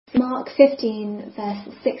Mark 15,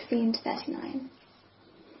 verses 16 to 39.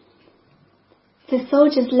 The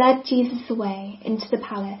soldiers led Jesus away into the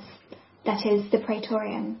palace, that is, the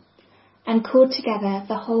praetorium, and called together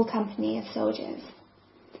the whole company of soldiers.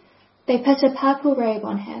 They put a purple robe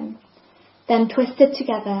on him, then twisted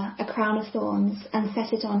together a crown of thorns and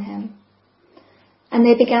set it on him. And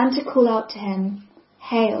they began to call out to him,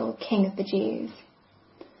 "Hail, King of the Jews!"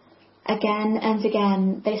 Again and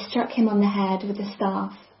again they struck him on the head with a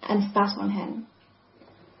staff and spat on him.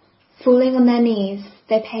 Falling on their knees,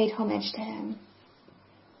 they paid homage to him.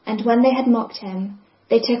 And when they had mocked him,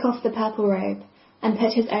 they took off the purple robe and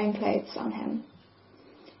put his own clothes on him.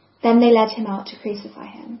 Then they led him out to crucify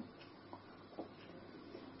him.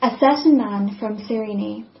 A certain man from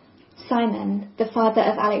Cyrene, Simon, the father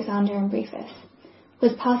of Alexander and Rufus,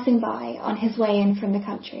 was passing by on his way in from the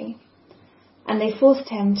country, and they forced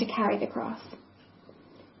him to carry the cross.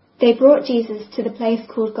 They brought Jesus to the place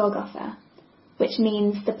called Golgotha, which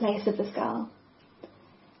means the place of the skull.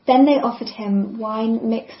 Then they offered him wine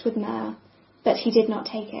mixed with myrrh, but he did not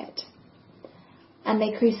take it. And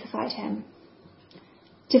they crucified him.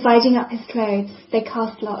 Dividing up his clothes, they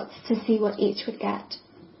cast lots to see what each would get.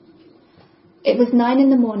 It was 9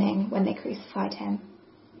 a.m. when they crucified him.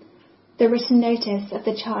 The written notice of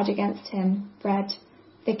the charge against him read,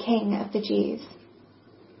 "The King of the Jews."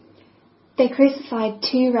 They crucified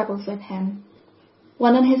 2 rebels with him,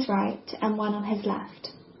 one on his right and one on his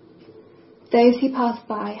left. Those who passed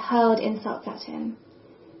by hurled insults at him,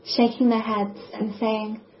 shaking their heads and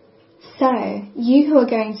saying, "So, you who are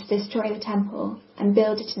going to destroy the temple and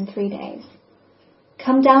build it in 3 days,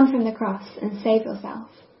 come down from the cross and save yourself."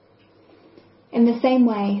 In the same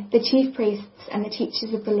way, the chief priests and the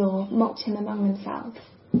teachers of the law mocked him among themselves.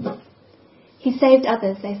 "He saved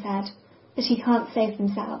others," they said, "but he can't save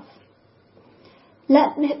himself.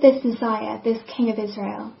 Let this Messiah, this King of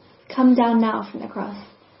Israel, come down now from the cross,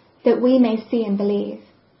 that we may see and believe."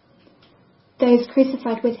 Those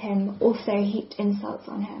crucified with him also heaped insults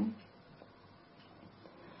on him.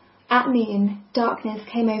 At noon, darkness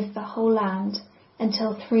came over the whole land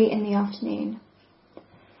until 3 p.m.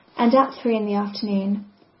 And at 3 p.m,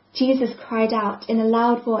 Jesus cried out in a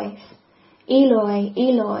loud voice, "Eloi,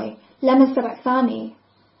 Eloi, lema sabachthani,"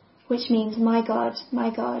 which means, my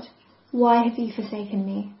God, why have you forsaken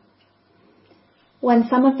me?" When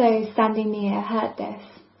some of those standing near heard this,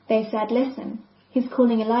 they said, "Listen, he's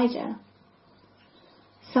calling Elijah."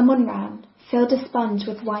 Someone ran, filled a sponge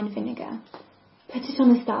with wine vinegar, put it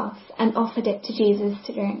on a staff, and offered it to Jesus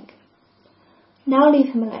to drink. "Now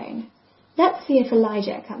leave him alone. Let's see if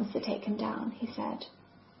Elijah comes to take him down," he said.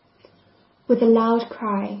 With a loud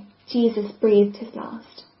cry, Jesus breathed his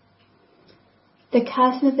last. The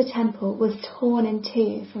curtain of the temple was torn in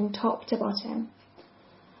 2 from top to bottom.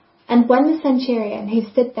 And when the centurion who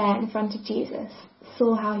stood there in front of Jesus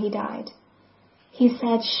saw how he died, he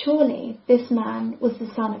said, "Surely this man was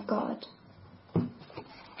the Son of God."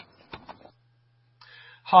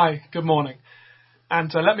 Hi, good morning.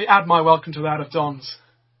 And let me add my welcome to that of Don's.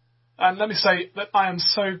 And let me say that I am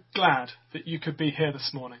so glad that you could be here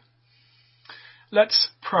this morning. Let's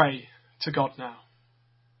pray to God now.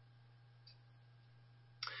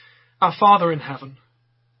 Our Father in heaven,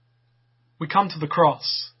 we come to the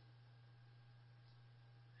cross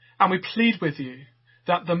and we plead with you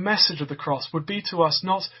that the message of the cross would be to us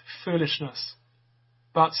not foolishness,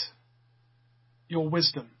 but your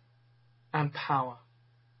wisdom and power.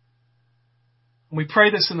 And we pray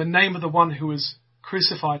this in the name of the one who was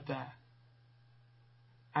crucified there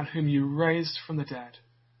and whom you raised from the dead,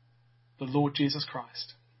 the Lord Jesus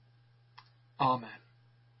Christ. Amen.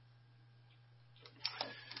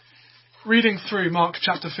 Reading through Mark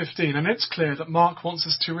chapter 15, and it's clear that Mark wants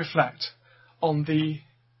us to reflect on the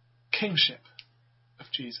kingship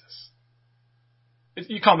of Jesus.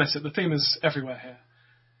 You can't miss it. The theme is everywhere here.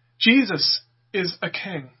 Jesus is a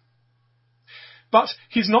king. But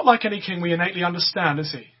he's not like any king we innately understand,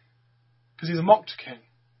 is he? Because he's a mocked king,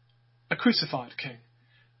 a crucified king.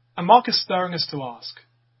 And Mark is stirring us to ask,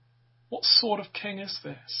 what sort of king is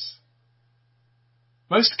this?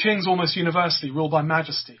 Most kings almost universally rule by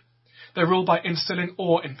majesty. They rule by instilling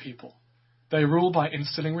awe in people. They rule by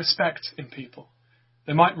instilling respect in people.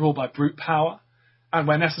 They might rule by brute power, and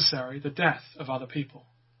where necessary, the death of other people.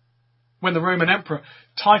 When the Roman Emperor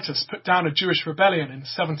Titus put down a Jewish rebellion in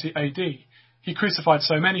 70 AD, he crucified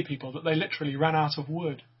so many people that they literally ran out of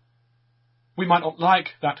wood. We might not like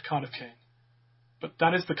that kind of king, but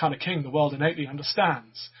that is the kind of king the world innately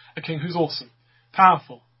understands. A king who's awesome,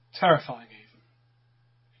 powerful, terrifying even.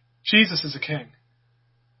 Jesus is a king,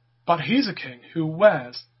 but he's a king who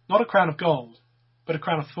wears not a crown of gold, but a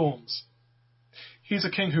crown of thorns. He's a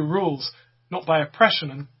king who rules not by oppression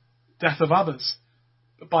and death of others,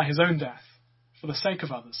 but by his own death for the sake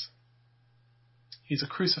of others. He's a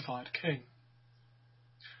crucified king.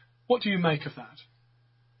 What do you make of that?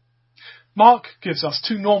 Mark gives us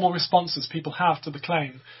two normal responses people have to the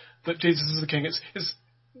claim that Jesus is the king. It's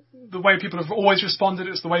the way people have always responded.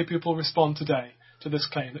 It's the way people respond today to this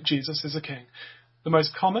claim that Jesus is a king. The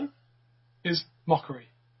most common is mockery.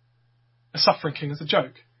 A suffering king is a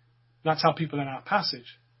joke. That's how people in our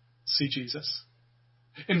passage see Jesus.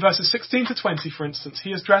 In verses 16 to 20, for instance, he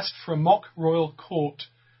is dressed for a mock royal court.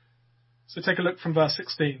 So take a look from verse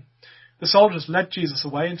 16. The soldiers led Jesus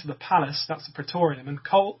away into the palace, that's the praetorium, and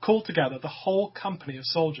called together the whole company of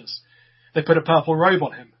soldiers. They put a purple robe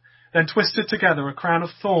on him, then twisted together a crown of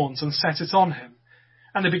thorns and set it on him.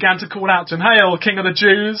 And they began to call out to him, "Hail, King of the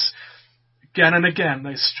Jews!" Again and again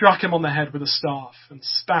they struck him on the head with a staff and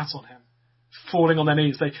spat on him. Falling on their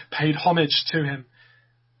knees, they paid homage to him.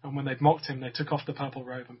 And when they'd mocked him, they took off the purple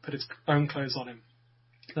robe and put his own clothes on him.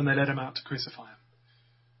 Then they led him out to crucify him.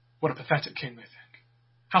 What a pathetic king, they think.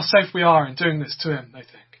 How safe we are in doing this to him, they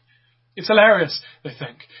think. It's hilarious, they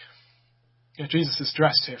think. Jesus is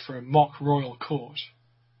dressed here for a mock royal court.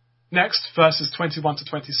 Next, verses 21 to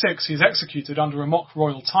 26, he's executed under a mock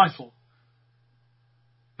royal title.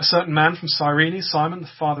 A certain man from Cyrene, Simon, the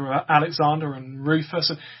father of Alexander and Rufus,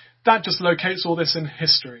 and that just locates all this in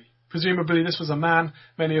history. Presumably this was a man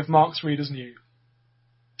many of Mark's readers knew.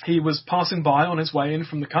 He was passing by on his way in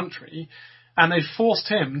from the country, and they forced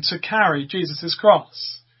him to carry Jesus'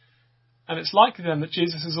 cross. And it's likely then that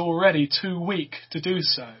Jesus is already too weak to do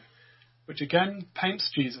so, which again paints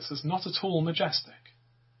Jesus as not at all majestic.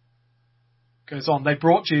 Goes on, they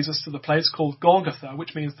brought Jesus to the place called Golgotha,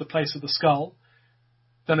 which means the place of the skull.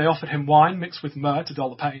 Then they offered him wine mixed with myrrh to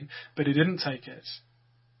dull the pain, but he didn't take it,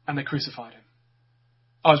 and they crucified him.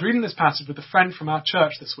 I was reading this passage with a friend from our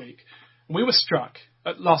church this week, and we were struck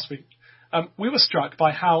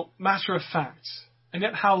by how matter of fact, and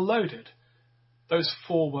yet how loaded, those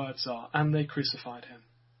four words are, and they crucified him.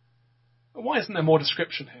 But why isn't there more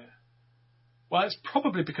description here? Well, it's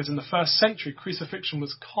probably because in the first century crucifixion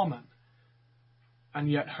was common, and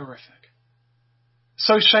yet horrific.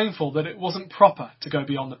 So shameful that it wasn't proper to go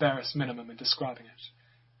beyond the barest minimum in describing it.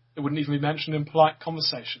 It wouldn't even be mentioned in polite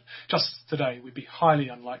conversation. Just as today, we'd be highly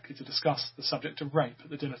unlikely to discuss the subject of rape at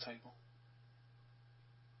the dinner table.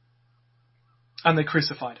 And they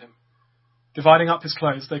crucified him. Dividing up his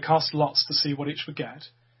clothes, they cast lots to see what each would get.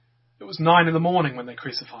 It was 9 a.m. when they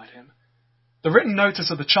crucified him. The written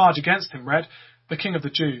notice of the charge against him read, "The King of the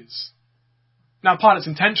Jews." Now, Pilate's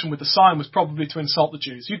intention with the sign was probably to insult the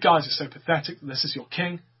Jews. You guys are so pathetic that this is your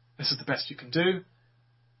king. This is the best you can do.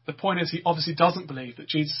 The point is, he obviously doesn't believe that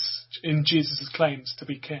Jesus' claims to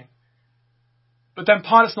be king. But then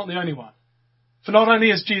Pilate's not the only one. For not only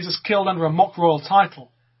is Jesus killed under a mock royal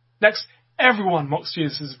title, next, everyone mocks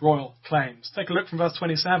Jesus' royal claims. Take a look from verse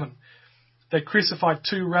 27. They crucified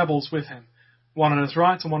 2 rebels with him, one on his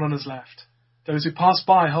right and one on his left. Those who passed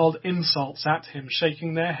by hurled insults at him,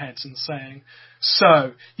 shaking their heads and saying,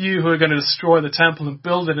 "So, you who are going to destroy the temple and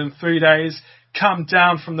build it in 3 days, come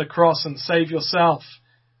down from the cross and save yourself."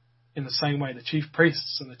 In the same way, the chief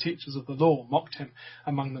priests and the teachers of the law mocked him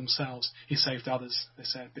among themselves. He saved others, they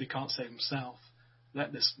said, but he can't save himself.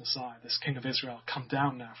 Let this Messiah, this King of Israel, come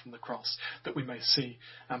down now from the cross, that we may see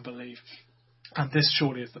and believe. And this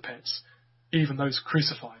surely is the pits. Even those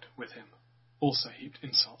crucified with him also heaped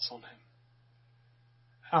insults on him.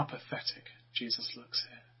 How pathetic Jesus looks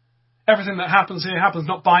here. Everything that happens here happens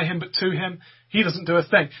not by him but to him. He doesn't do a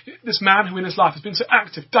thing. This man who in his life has been so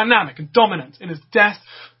active, dynamic and dominant, in his death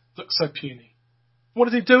looks so puny. What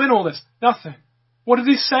did he do in all this? Nothing. What did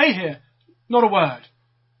he say here? Not a word.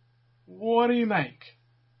 What do you make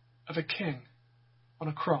of a king on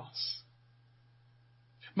a cross?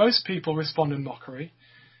 Most people respond in mockery.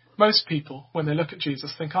 Most people, when they look at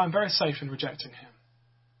Jesus, think, I'm very safe in rejecting him.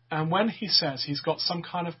 And when he says he's got some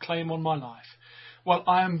kind of claim on my life, well,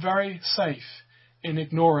 I am very safe in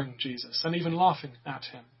ignoring Jesus and even laughing at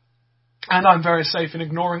him. And I'm very safe in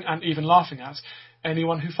ignoring and even laughing at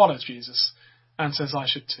anyone who follows Jesus and says I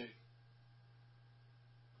should too.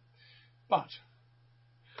 But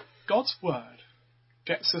God's word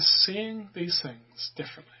gets us seeing these things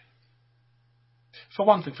differently. For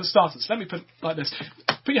one thing, for starters, let me put it like this.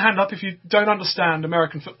 Put your hand up if you don't understand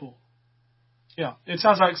American football. Yeah, it's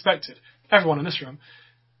as I expected. Everyone in this room.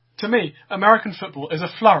 To me, American football is a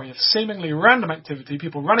flurry of seemingly random activity,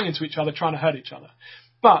 people running into each other, trying to hurt each other.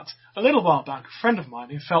 But a little while back, a friend of mine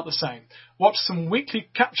who felt the same watched some weekly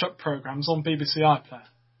catch-up programs on BBC iPlayer.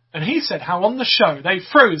 And he said how on the show they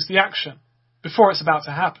froze the action before it's about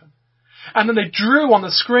to happen. And then they drew on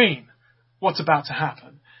the screen what's about to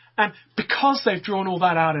happen. And because they've drawn all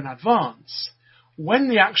that out in advance, when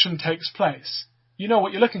the action takes place, you know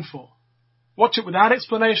what you're looking for. Watch it without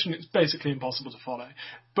explanation, it's basically impossible to follow.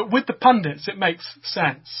 But with the pundits, it makes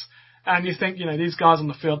sense. And you think, these guys on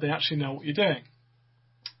the field, they actually know what you're doing.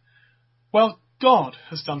 Well, God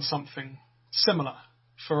has done something similar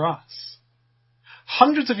for us.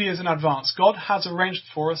 Hundreds of years in advance, God has arranged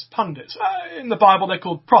for us pundits. In the Bible, they're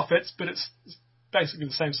called prophets, but it's basically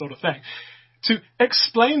the same sort of thing. To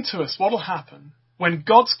explain to us what will happen when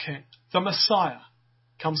God's King, the Messiah,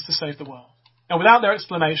 comes to save the world. Now, without their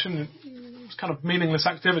explanation, it's kind of meaningless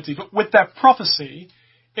activity, but with their prophecy,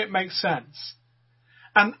 it makes sense.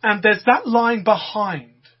 And there's that line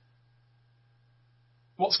behind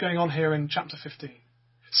what's going on here in chapter 15.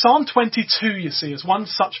 Psalm 22, you see, is one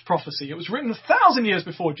such prophecy. It was written 1,000 years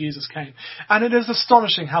before Jesus came. And it is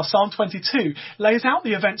astonishing how Psalm 22 lays out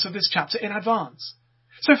the events of this chapter in advance.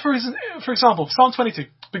 So, for example, Psalm 22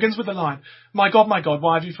 begins with the line, my God,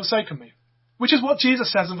 why have you forsaken me? Which is what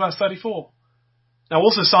Jesus says in verse 34. Now,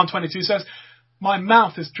 also Psalm 22 says, my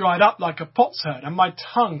mouth is dried up like a potsherd, and my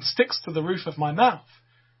tongue sticks to the roof of my mouth.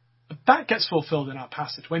 But that gets fulfilled in our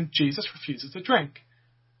passage when Jesus refuses to drink.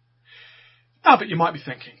 Now, but you might be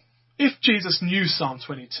thinking, if Jesus knew Psalm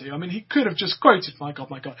 22, he could have just quoted, my God,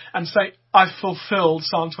 and say, I've fulfilled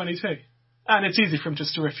Psalm 22. And it's easy for him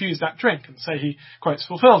just to refuse that drink and say he, quotes,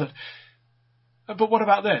 fulfilled it. But what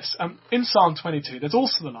about this? In Psalm 22, there's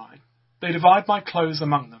also the line, they divide my clothes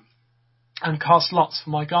among them and cast lots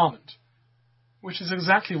for my garment, which is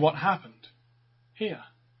exactly what happened here.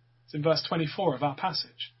 It's in verse 24 of our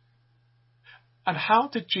passage. And how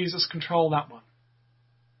did Jesus control that one?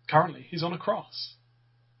 Currently, he's on a cross.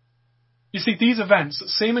 You see, these events that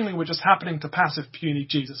seemingly were just happening to passive, puny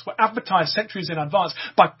Jesus were advertised centuries in advance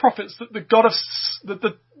by prophets that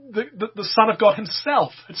the Son of God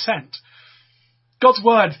himself had sent. God's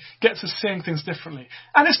word gets us seeing things differently.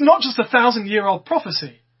 And it's not just 1,000-year-old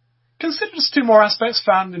prophecy. Consider just two more aspects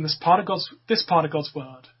found in this part of God's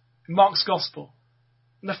word, in Mark's Gospel.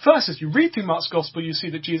 And the first is, you read through Mark's Gospel, you see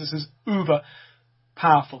that Jesus is uber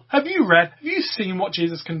powerful. Have you seen what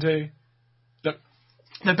Jesus can do? Look,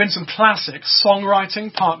 there have been some classic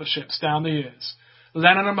songwriting partnerships down the years.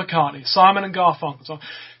 Lennon and McCartney, Simon and Garfunkel.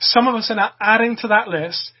 Some of us are now adding to that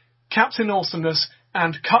list Captain Awesomeness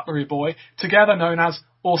and Cutlery Boy, together known as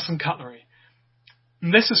Awesome Cutlery.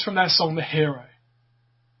 And this is from their song, The Hero.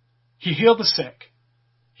 He healed the sick.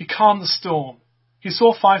 He calmed the storm. He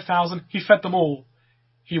saw 5,000. He fed them all.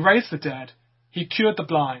 He raised the dead. He cured the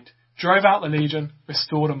blind. Drove out the legion,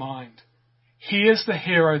 restored a mind. He is the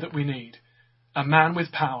hero that we need, a man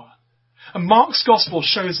with power. And Mark's Gospel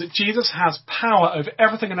shows that Jesus has power over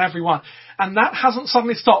everything and everyone, and that hasn't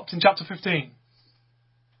suddenly stopped in chapter 15.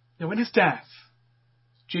 Now, in his death,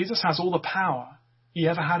 Jesus has all the power he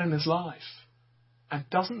ever had in his life. And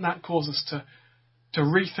doesn't that cause us to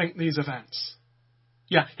rethink these events?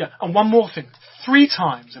 Yeah. And one more thing. 3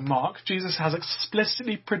 times in Mark, Jesus has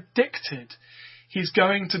explicitly predicted he's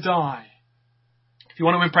going to die. If you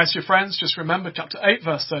want to impress your friends, just remember chapter 8,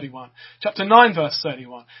 verse 31, chapter 9, verse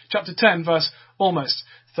 31, chapter 10, verse almost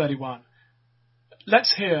 31.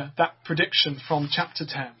 Let's hear that prediction from chapter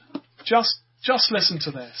 10. Just listen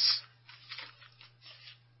to this.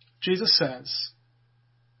 Jesus says,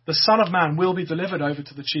 the Son of Man will be delivered over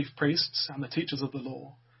to the chief priests and the teachers of the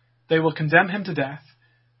law. They will condemn him to death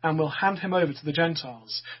and will hand him over to the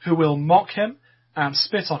Gentiles, who will mock him and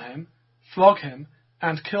spit on him, flog him,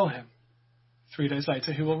 and kill him. 3 days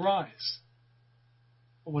later, he will rise.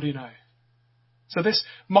 Well, what do you know? So this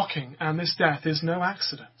mocking and this death is no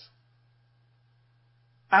accident.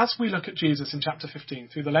 As we look at Jesus in chapter 15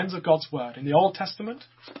 through the lens of God's word in the Old Testament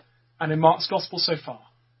and in Mark's Gospel so far,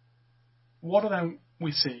 what are them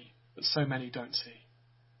we see that so many don't see?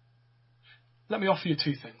 Let me offer you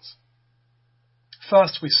 2 things.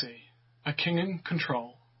 First, we see a king in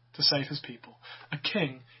control to save his people. A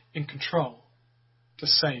king in control to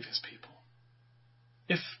save his people.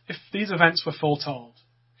 If these events were foretold,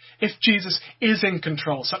 if Jesus is in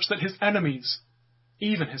control such that his enemies,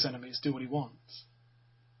 even his enemies, do what he wants,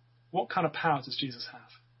 what kind of power does Jesus have?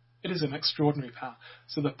 It is an extraordinary power.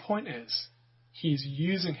 So the point is, he's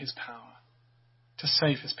using his power to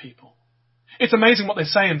save his people. It's amazing what they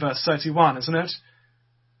say in verse 31, isn't it?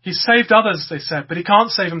 He saved others, they said, but he can't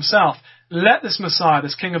save himself. Let this Messiah,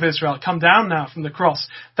 this King of Israel, come down now from the cross,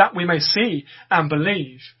 that we may see and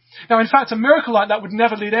believe. Now, in fact, a miracle like that would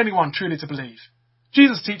never lead anyone truly to believe.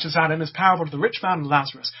 Jesus teaches that in his parable of the rich man and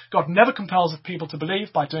Lazarus. God never compels people to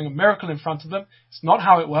believe by doing a miracle in front of them. It's not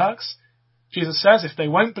how it works. Jesus says if they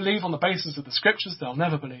won't believe on the basis of the scriptures, they'll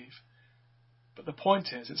never believe. But the point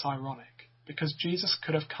is, it's ironic, because Jesus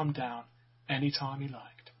could have come down any time he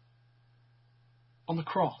liked. On the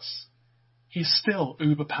cross, he's still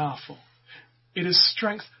uber powerful. It is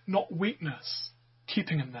strength, not weakness,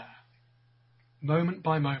 keeping him there. Moment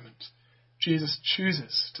by moment, Jesus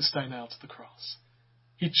chooses to stay nailed to the cross.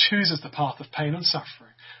 He chooses the path of pain and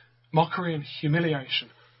suffering, mockery and humiliation,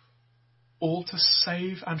 all to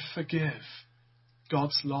save and forgive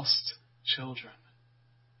God's lost children.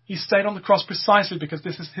 He stayed on the cross precisely because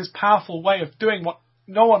this is his powerful way of doing what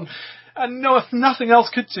no one and knoweth nothing else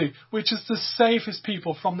could do, which is to save his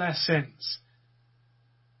people from their sins,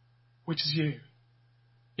 which is you,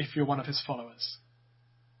 if you're one of his followers.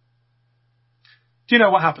 Do you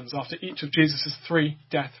know what happens after each of Jesus' 3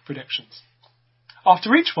 death predictions?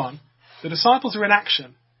 After each one, the disciples are in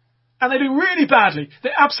action, and they do really badly. They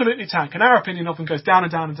absolutely tank, and our opinion of them goes down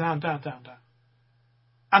and down and down, down, down, down.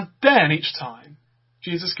 And then each time,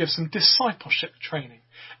 Jesus gives some discipleship training.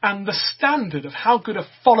 And the standard of how good a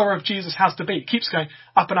follower of Jesus has to be keeps going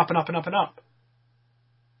up and up and up and up and up.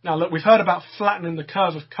 Now look, we've heard about flattening the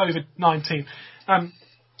curve of COVID-19.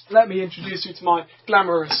 Let me introduce you to my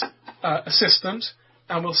glamorous assistant,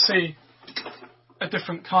 and we'll see a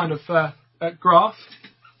different kind of graph.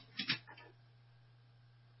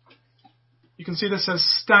 You can see this says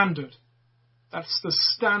standard. That's the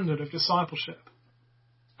standard of discipleship.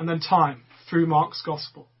 And then time through Mark's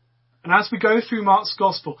Gospel. And as we go through Mark's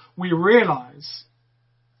Gospel, we realise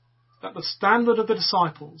that the standard of the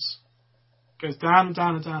disciples goes down and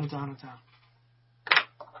down and down and down and down.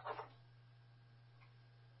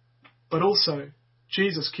 But also,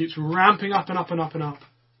 Jesus keeps ramping up and up and up and up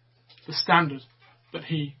the standard that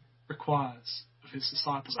he requires of his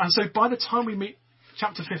disciples. And so by the time we meet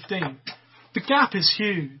chapter 15, the gap is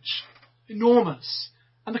huge, enormous.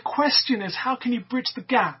 And the question is, how can you bridge the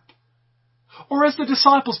gap? Or as the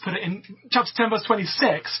disciples put it in chapter 10 verse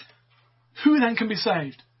 26, who then can be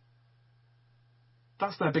saved?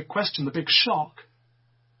 That's their big question, the big shock.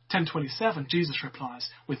 10:27, Jesus replies,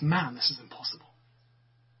 with man this is impossible.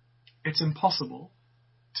 It's impossible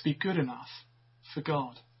to be good enough for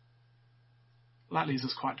God. That leaves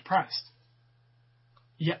us quite depressed.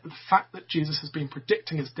 Yet the fact that Jesus has been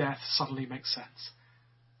predicting his death suddenly makes sense.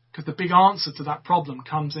 Because the big answer to that problem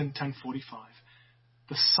comes in 10:45.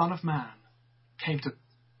 The Son of Man came to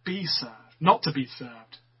be served, not to be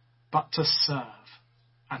served, but to serve,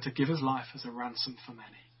 and to give his life as a ransom for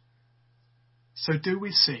many. So do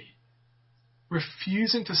we see,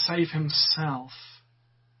 refusing to save himself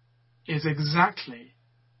is exactly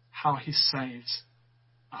how he saves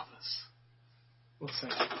others. We'll say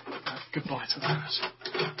goodbye to that.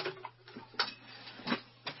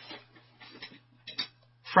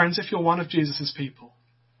 Friends, if you're one of Jesus' people,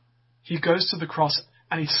 he goes to the cross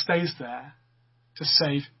and he stays there to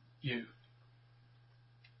save you.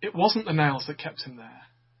 It wasn't the nails that kept him there.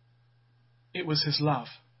 It was his love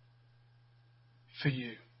for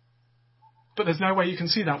you. But there's no way you can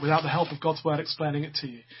see that without the help of God's word explaining it to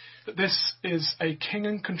you. That this is a king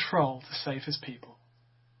in control to save his people.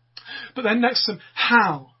 But then next to him,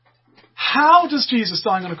 how? How does Jesus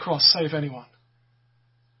dying on a cross save anyone?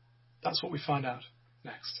 That's what we find out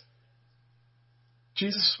next.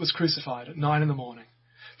 Jesus was crucified at 9 a.m.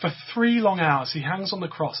 For 3 long hours he hangs on the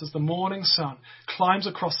cross as the morning sun climbs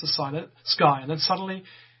across the sky, and then suddenly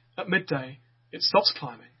at midday it stops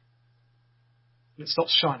climbing and it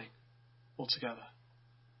stops shining altogether.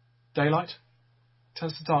 Daylight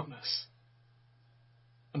turns to darkness.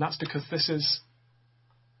 And that's because this is,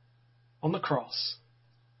 on the cross,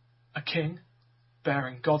 a king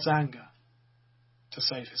bearing God's anger to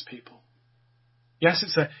save his people. Yes,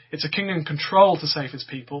 it's a king in control to save his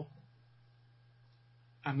people.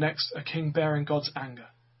 And next, a king bearing God's anger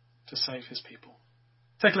to save his people.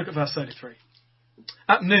 Take a look at verse 33.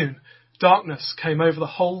 At noon, darkness came over the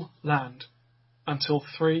whole land until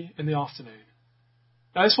 3 p.m.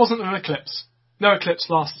 Now, this wasn't an eclipse. No eclipse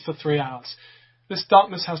lasted for 3 hours. This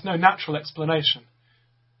darkness has no natural explanation.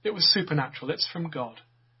 It was supernatural. It's from God.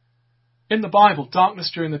 In the Bible,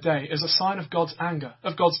 darkness during the day is a sign of God's anger,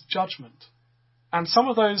 of God's judgment. And some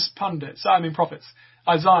of those prophets,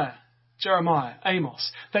 Isaiah, Jeremiah,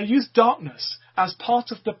 Amos, they use darkness as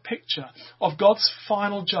part of the picture of God's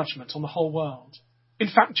final judgment on the whole world. In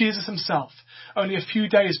fact, Jesus himself, only a few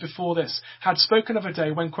days before this, had spoken of a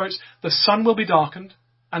day when, quote, the sun will be darkened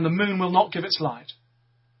and the moon will not give its light.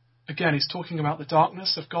 Again, he's talking about the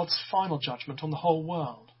darkness of God's final judgment on the whole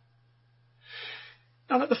world.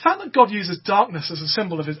 Now, the fact that God uses darkness as a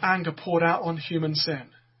symbol of his anger poured out on human sin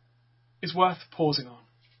is worth pausing on.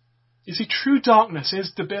 You see, true darkness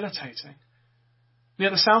is debilitating. Near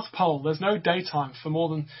the South Pole, there's no daytime for more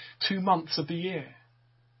than 2 months of the year.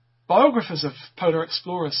 Biographers of polar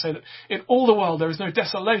explorers say that in all the world there is no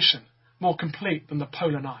desolation more complete than the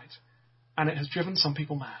polar night, and it has driven some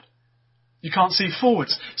people mad. You can't see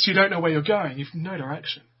forwards, so you don't know where you're going. You've no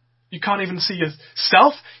direction. You can't even see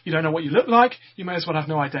yourself. You don't know what you look like. You may as well have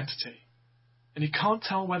no identity. And you can't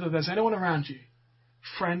tell whether there's anyone around you,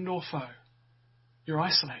 friend or foe. You're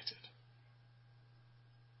isolated.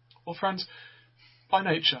 Well, friends, by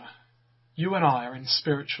nature, you and I are in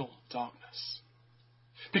spiritual darkness.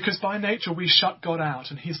 Because by nature we shut God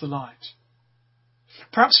out and He's the light.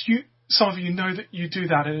 Perhaps some of you know that you do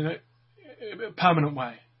that in a permanent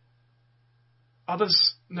way.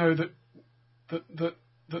 Others know that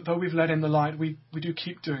though we've let in the light, we do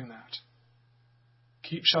keep doing that.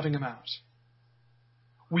 Keep shutting Him out.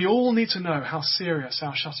 We all need to know how serious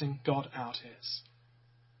our shutting God out is.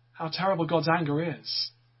 How terrible God's anger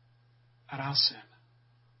is at our sin.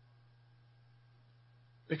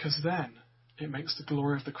 Because then it makes the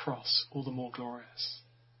glory of the cross all the more glorious.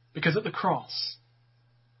 Because at the cross,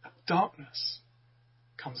 darkness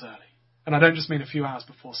comes early. And I don't just mean a few hours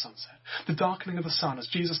before sunset. The darkening of the sun as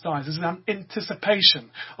Jesus dies is an anticipation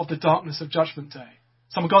of the darkness of Judgment Day.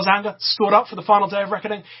 Some of God's anger, stored up for the final day of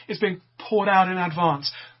reckoning, is being poured out in advance.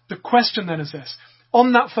 The question then is this.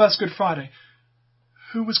 On that first Good Friday,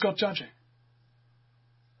 who was God judging?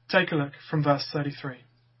 Take a look from verse 33.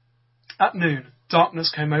 At noon,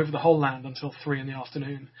 darkness came over the whole land until 3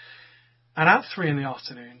 p.m. And at 3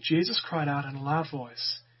 p.m, Jesus cried out in a loud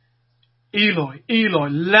voice, Eloi, Eloi,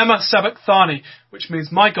 lema sabachthani, which means,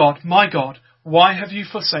 my God, why have you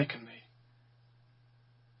forsaken me?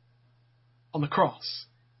 On the cross,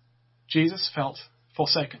 Jesus felt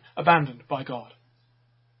forsaken, abandoned by God,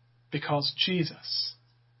 because Jesus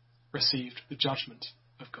received the judgment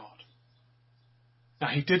of God. Now,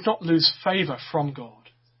 He did not lose favour from God,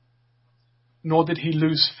 nor did He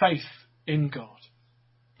lose faith in God.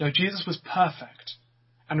 No, Jesus was perfect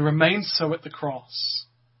and remained so at the cross.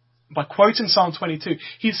 By quoting Psalm 22,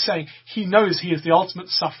 He's saying He knows He is the ultimate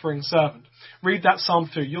suffering servant. Read that Psalm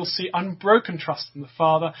through. You'll see unbroken trust in the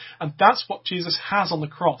Father, and that's what Jesus has on the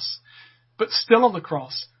cross. But still on the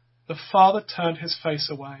cross, the Father turned His face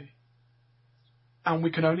away. And we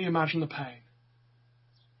can only imagine the pain.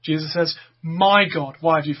 Jesus says, my God,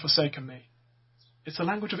 why have you forsaken me? It's a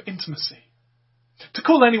language of intimacy. To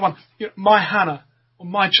call anyone, my Hannah or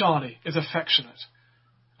my Charlie is affectionate.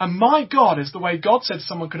 And my God is the way God said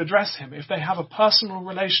someone could address Him if they have a personal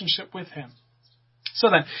relationship with Him. So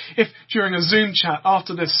then, if during a Zoom chat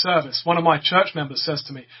after this service, one of my church members says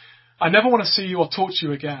to me, I never want to see you or talk to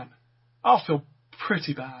you again, I'll feel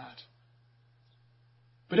pretty bad.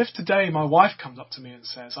 But if today my wife comes up to me and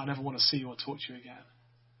says, I never want to see you or talk to you again,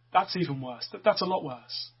 that's even worse. That's a lot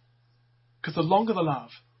worse. Because the longer the love,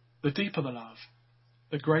 the deeper the love,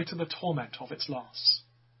 the greater the torment of its loss.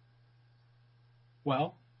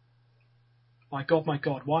 Well, my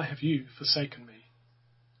God, why have you forsaken me?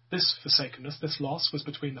 This forsakenness, this loss, was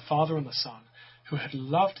between the Father and the Son, who had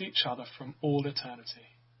loved each other from all eternity.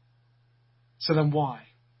 So then why?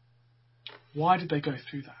 Why did they go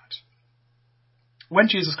through that? When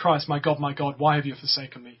Jesus cries, my God, why have you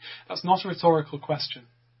forsaken me? That's not a rhetorical question.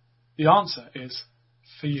 The answer is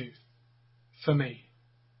for you, for me,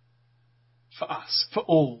 for us, for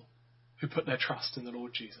all who put their trust in the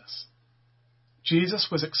Lord Jesus. Jesus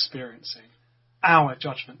was experiencing our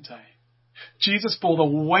judgment day. Jesus bore the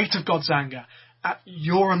weight of God's anger at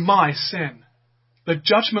your and my sin. The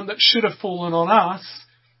judgment that should have fallen on us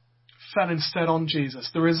fell instead on Jesus.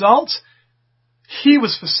 The result? He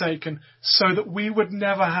was forsaken so that we would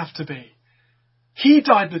never have to be. He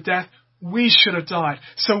died the death we should have died,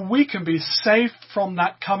 so we can be saved from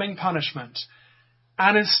that coming punishment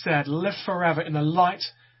and instead live forever in the light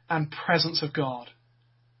and presence of God.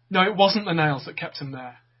 No, it wasn't the nails that kept Him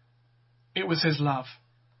there. It was His love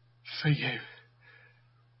for you.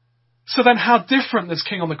 So then how different this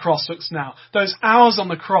King on the cross looks now. Those hours on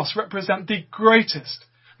the cross represent the greatest,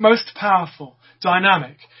 most powerful,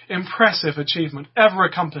 dynamic, impressive achievement ever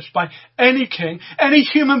accomplished by any king, any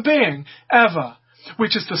human being ever,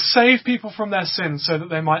 which is to save people from their sins so that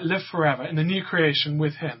they might live forever in the new creation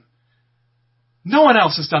with Him. No one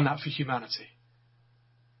else has done that for humanity.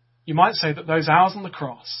 You might say that those hours on the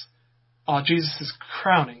cross are Jesus'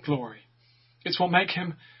 crowning glory. It's what makes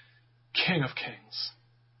Him King of Kings.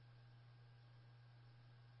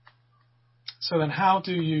 So then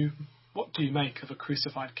what do you make of a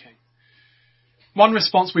crucified king? One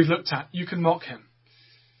response we've looked at, you can mock Him.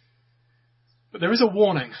 But there is a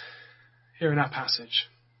warning here in our passage.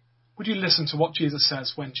 Would you listen to what Jesus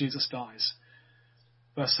says when Jesus dies?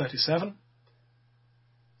 Verse 37,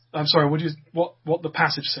 what the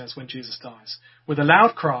passage says when Jesus dies. With a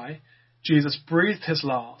loud cry, Jesus breathed his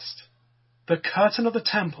last. The curtain of the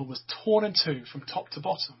temple was torn in two from top to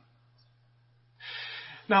bottom.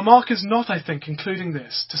 Now, Mark is not, I think, including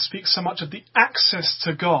this to speak so much of the access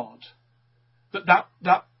to God that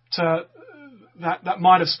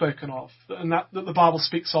might have spoken of, and that the Bible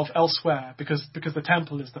speaks of elsewhere, because the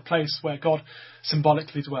temple is the place where God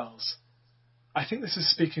symbolically dwells. I think this is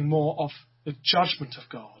speaking more of the judgment of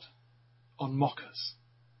God on mockers.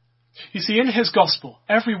 You see, in his gospel,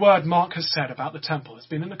 every word Mark has said about the temple has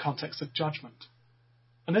been in the context of judgment.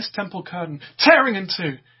 And this temple curtain tearing in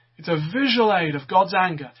two, it's a visual aid of God's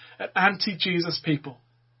anger at anti-Jesus people,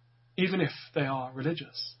 even if they are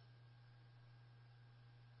religious.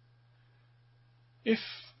 If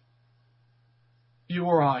you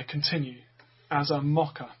or I continue as a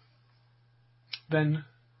mocker, then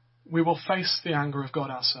we will face the anger of God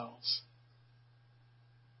ourselves.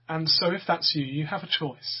 And so if that's you, you have a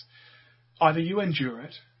choice. Either you endure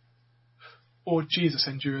it, or Jesus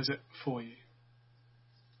endures it for you.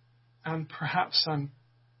 And perhaps, and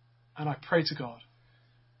I pray to God,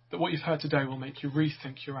 that what you've heard today will make you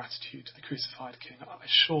rethink your attitude to the crucified King.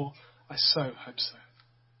 I so hope so.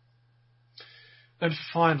 Then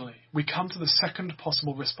finally, we come to the second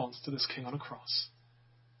possible response to this King on a cross,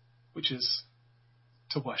 which is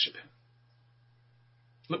to worship him.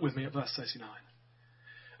 Look with me at verse 39.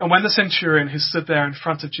 And when the centurion who stood there in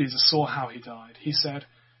front of Jesus saw how he died, he said,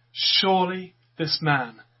 "Surely this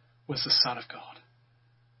man was the Son of God."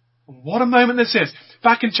 And what a moment this is.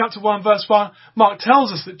 Back in chapter 1, verse 1, Mark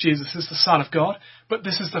tells us that Jesus is the Son of God, but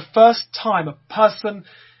this is the first time a person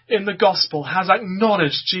in the gospel has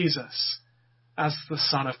acknowledged Jesus as the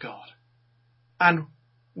Son of God. And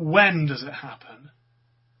when does it happen?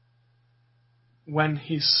 When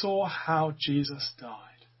he saw how Jesus died.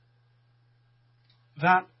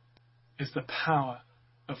 That is the power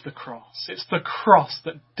of the cross. It's the cross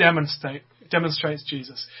that demonstrates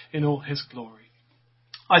Jesus in all his glory.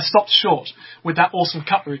 I stopped short with that awesome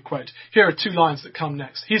cutlery quote. Here are two lines that come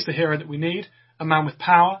next. He's the hero that we need, a man with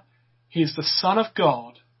power. He is the Son of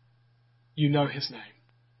God. You know his name.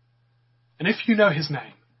 And if you know his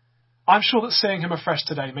name, I'm sure that seeing him afresh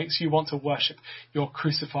today makes you want to worship your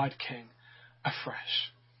crucified King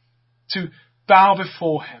afresh. To bow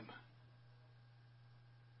before him.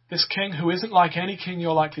 This King who isn't like any king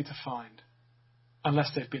you're likely to find,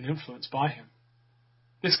 unless they've been influenced by him.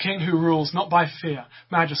 This King who rules not by fear,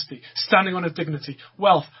 majesty, standing on a dignity,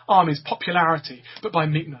 wealth, armies, popularity, but by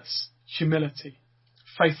meekness, humility,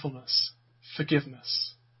 faithfulness,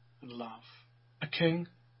 forgiveness, and love. A King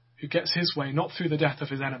who gets his way not through the death of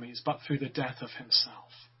his enemies, but through the death of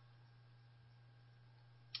himself.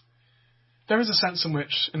 There is a sense in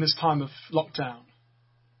which, in this time of lockdown,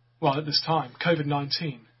 at this time,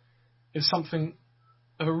 COVID-19 is something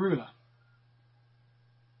of a ruler.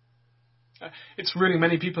 It's ruling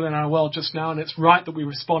many people in our world just now, and it's right that we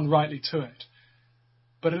respond rightly to it.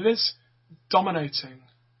 But it is dominating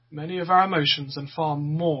many of our emotions and far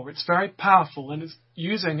more. It's very powerful, and it's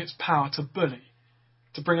using its power to bully,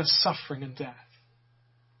 to bring us suffering and death.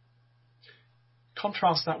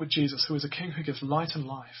 Contrast that with Jesus, who is a King who gives light and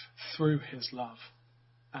life through his love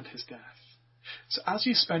and his death. So as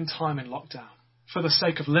you spend time in lockdown, for the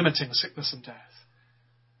sake of limiting sickness and death,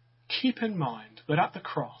 keep in mind that at the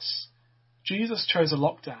cross, Jesus chose a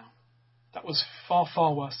lockdown that was far,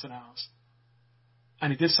 far worse than ours.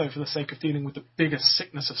 And he did so for the sake of dealing with the biggest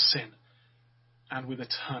sickness of sin and with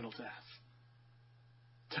eternal death.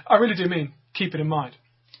 I really do mean keep it in mind.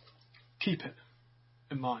 Keep it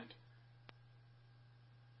in mind.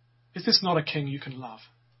 Is this not a King you can love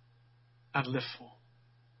and live for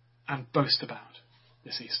and boast about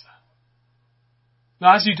this Easter?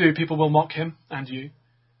 Now, as you do, people will mock him and you.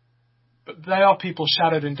 But they are people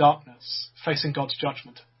shadowed in darkness, facing God's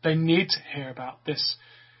judgment. They need to hear about this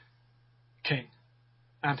King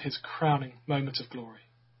and his crowning moment of glory.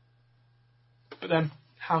 But then,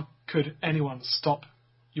 how could anyone stop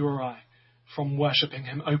you or I from worshipping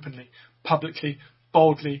him openly, publicly,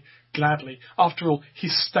 boldly, gladly? After all, he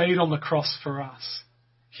stayed on the cross for us.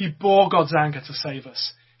 He bore God's anger to save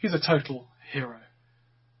us. He's a total hero.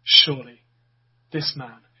 Surely, this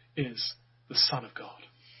man is the Son of God.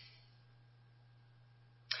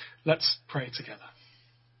 Let's pray together.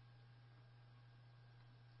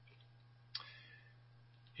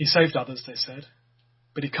 He saved others, they said,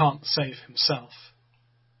 but he can't save himself.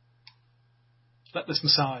 Let this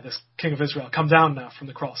Messiah, this King of Israel, come down now from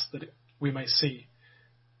the cross that we may see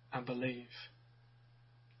and believe.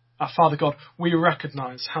 Our Father God, we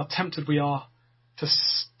recognize how tempted we are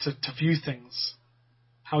to view things,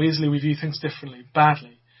 how easily we view things differently,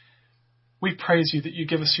 badly, We praise you that you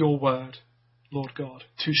give us your word, Lord God,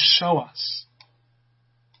 to show us,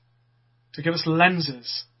 to give us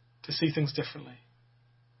lenses to see things differently,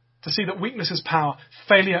 to see that weakness is power,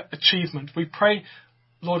 failure, achievement. We pray,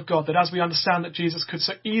 Lord God, that as we understand that Jesus could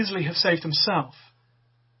so easily have saved himself,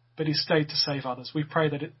 but he stayed to save others, we pray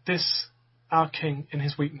that this, our King in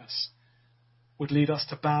his weakness, would lead us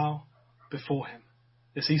to bow before him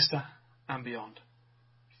this Easter and beyond,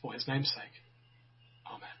 for his name's sake.